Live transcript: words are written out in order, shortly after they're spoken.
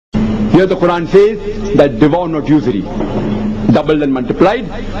Here the Quran says that devour not usury, doubled and multiplied,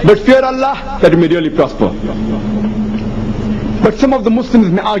 but fear Allah that you may really prosper. But some of the Muslims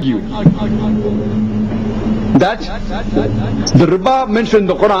may argue that the riba mentioned in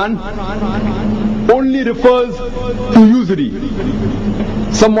the Quran only refers to usury,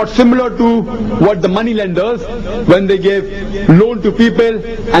 somewhat similar to what the money lenders, when they gave loan to people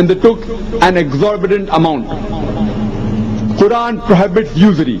and they took an exorbitant amount. Quran prohibits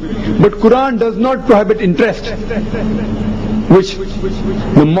usury, but Quran does not prohibit interest, which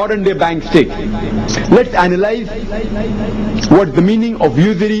the modern day banks take. Let's analyze what the meaning of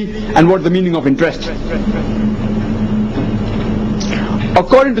usury and what the meaning of interest.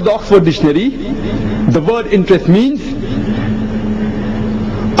 According to the Oxford Dictionary, the word interest means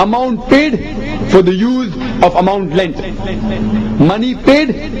amount paid for the use of amount lent. Money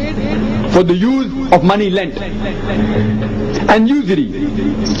paid for the use of money lent. And usury,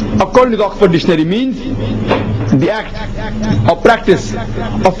 according to the Oxford Dictionary, means the act or practice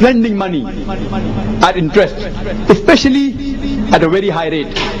of lending money at interest, especially at a very high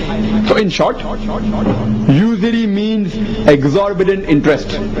rate. So in short, usury means exorbitant interest.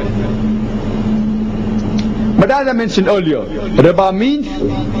 But as I mentioned earlier, riba means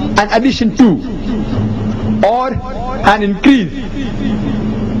an addition to or an increase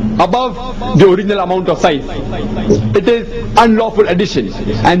above the original amount of size. It is unlawful addition,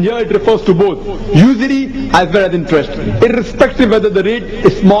 and here it refers to both usury as well as interest, irrespective whether the rate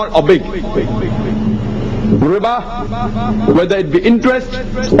is small or big. Riba, whether it be interest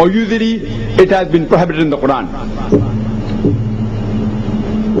or usury, it has been prohibited in the Quran.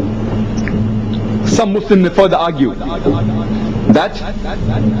 Some Muslims may further argue that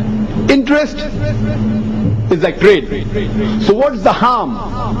interest is like trade. So what's the harm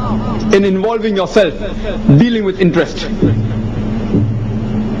in involving yourself dealing with interest?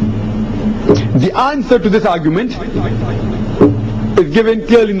 The answer to this argument is given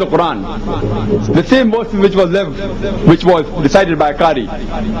clearly in the Quran. The same verse which was recited by a Qari.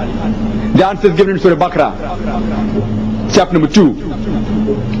 The answer is given in Surah Baqarah, chapter number 2.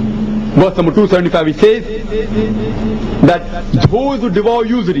 Verse number 275, he says that those who devour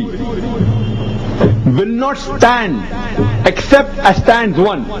usury will not stand except as stands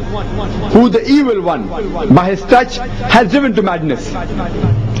one who the evil one by his touch has driven to madness.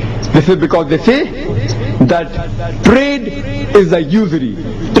 This is because they say that trade is like usury,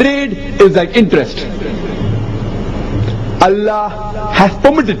 trade is like interest. Allah has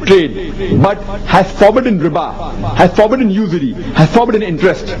permitted trade, but has forbidden riba, has forbidden usury, has forbidden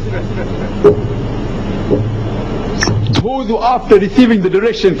interest. Those who after receiving the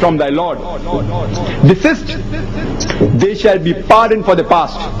direction from thy Lord desist, they shall be pardoned for the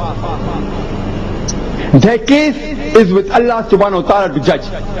past. Their case is with Allah subhanahu wa ta'ala to judge.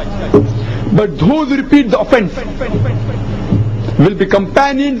 But those who repeat the offense will be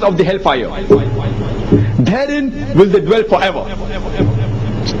companions of the hellfire. Therein will they dwell forever.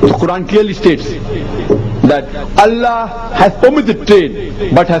 The Quran clearly states that Allah has permitted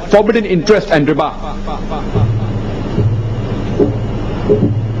trade but has forbidden interest and riba.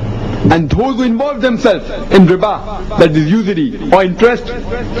 And those who involve themselves in riba, that is usury or interest,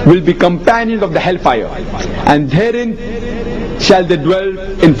 will be companions of the hellfire, and therein shall they dwell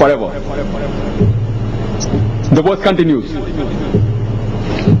in forever. The verse continues.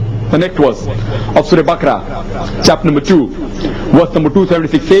 The next verse of Surah Baqarah, chapter number 2, verse number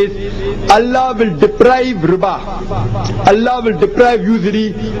 276 says, Allah will deprive riba, Allah will deprive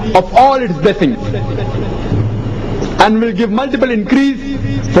usury of all its blessings, and will give multiple increase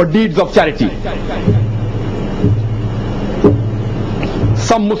for deeds of charity.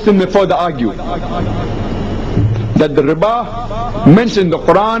 Some Muslims may further argue that the riba mentioned in the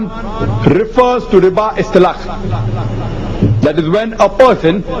Quran refers to riba istilaq. That is when a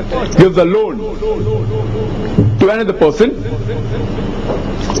person gives a loan to another person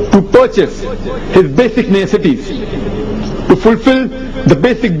to purchase his basic necessities, to fulfill the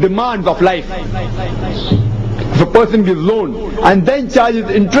basic demands of life. If a person gives loan and then charges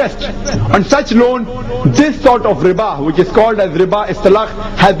interest on such loan, this sort of riba, which is called as riba istilaq,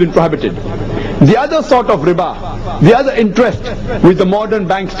 has been prohibited. The other sort of riba, the other interest which the modern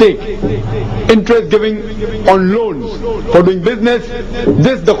banks take, interest giving on loans for doing business,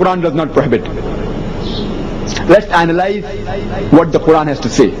 this the Quran does not prohibit. Let's analyze what the Quran has to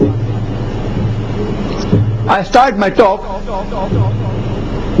say. I start my talk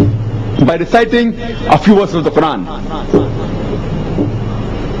by reciting a few verses of the Quran.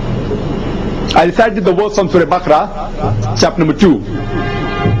 I recited the verse from Surah Baqarah, chapter number 2.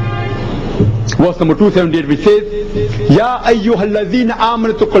 verse number 278, which says, Ya ayyuhalladhina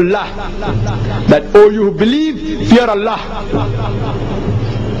amanu taqullah, that O you who believe, fear Allah.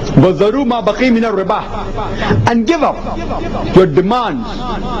 وَذَرُوا مَا بَقِي مِنَ الرِّبَا, and give up your demands,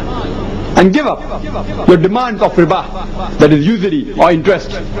 and give up your demands of riba, that is usury or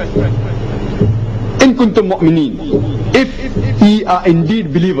interest. In kuntum mu'mineen, if ye are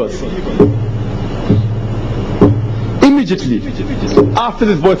indeed believers. Immediately after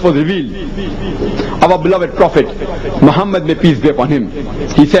this verse was revealed, our beloved Prophet Muhammad, may peace be upon him,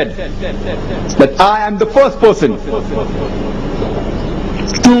 he said that I am the first person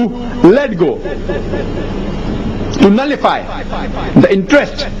to let go, to nullify the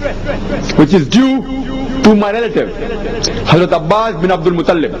interest which is due to my relative Hazrat Abbas bin Abdul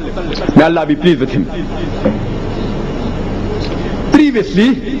Muttalib, may Allah be pleased with him.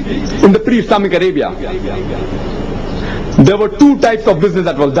 Previously, in the pre-Islamic Arabia, there were two types of business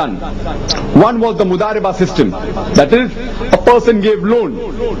that was done. One was the Mudariba system, that is, a person gave loan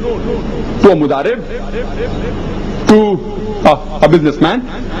to a Mudarib, to a businessman,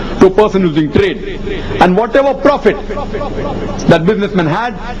 to a person who's doing trade, and whatever profit that businessman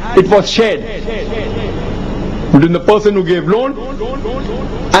had, it was shared between the person who gave loan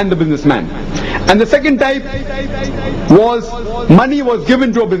and the businessman. And the second type was money was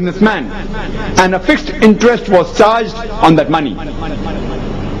given to a businessman and a fixed interest was charged on that money.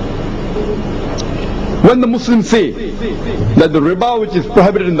 When the Muslims say that the riba which is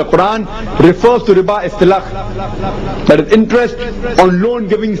prohibited in the Quran refers to riba istilaq, that is interest on loan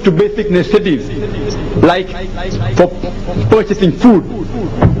givings to basic necessities, like for purchasing food,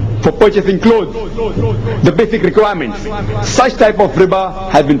 for purchasing clothes, the basic requirements, such type of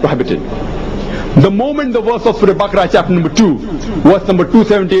riba has been prohibited. The moment the verse of Surah Baqarah chapter number 2, verse number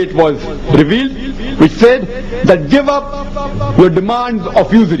 278 was revealed, which said that give up your demands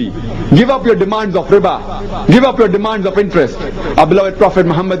of usury, give up your demands of riba, give up your demands of interest. Our beloved Prophet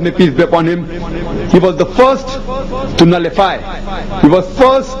Muhammad, may peace be upon him, he was the first to nullify, he was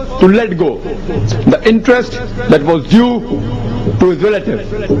first to let go the interest that was due to his relative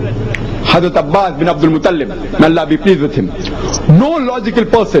Hazrat Abbas bin Abdul Muttalib, may Allah be pleased with him. No logical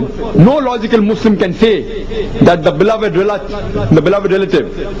person, no logical Muslim can say that the beloved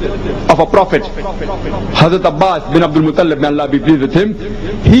relative of a prophet, Hazrat Abbas bin Abdul Muttalib, may Allah be pleased with him,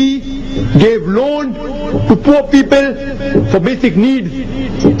 he gave loan to poor people for basic needs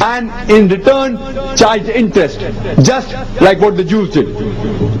and in return charged interest, just like what the Jews did.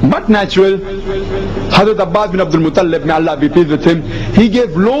 But natural, Hazrat Abbas bin Abdul Muttalib, may Allah be pleased with him, he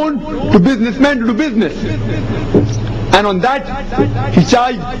gave loan to businessmen to do business, and on that he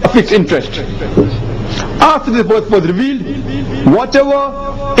charged a fixed interest. After this verse was revealed,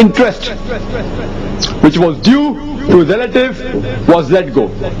 whatever interest which was due to his relative was let go.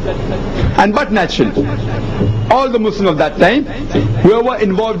 And but natural, all the Muslims of that time, whoever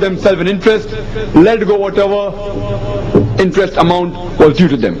involved themselves in interest, let go whatever interest amount was due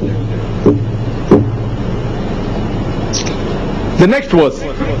to them. The next verse,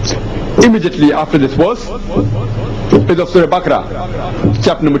 immediately after this verse, is of Surah Baqarah,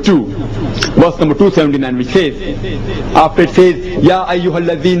 chapter number 2, verse number 279, which says, after it says, Ya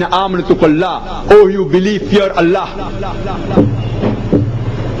ayyuhalladhina amanu taqullah, O you believe, fear Allah.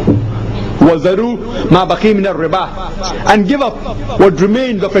 وَذَرُوا مَا بَقِي مِنَ الرِّبَا, and give up what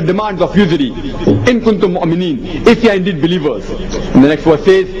remains of the demands of usury. In kuntum mu'mineen, if you are indeed believers. And the next verse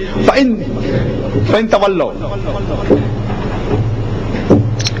says, فَإِن تَوَلَّوْا,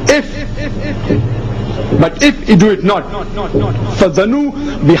 but if you do it not, فَذَنُوا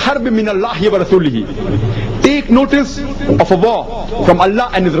بِحَرْبٍ مِّنَ اللَّهِ وَرَسُولِهِ, take notice of a war from Allah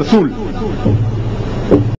and His Rasul.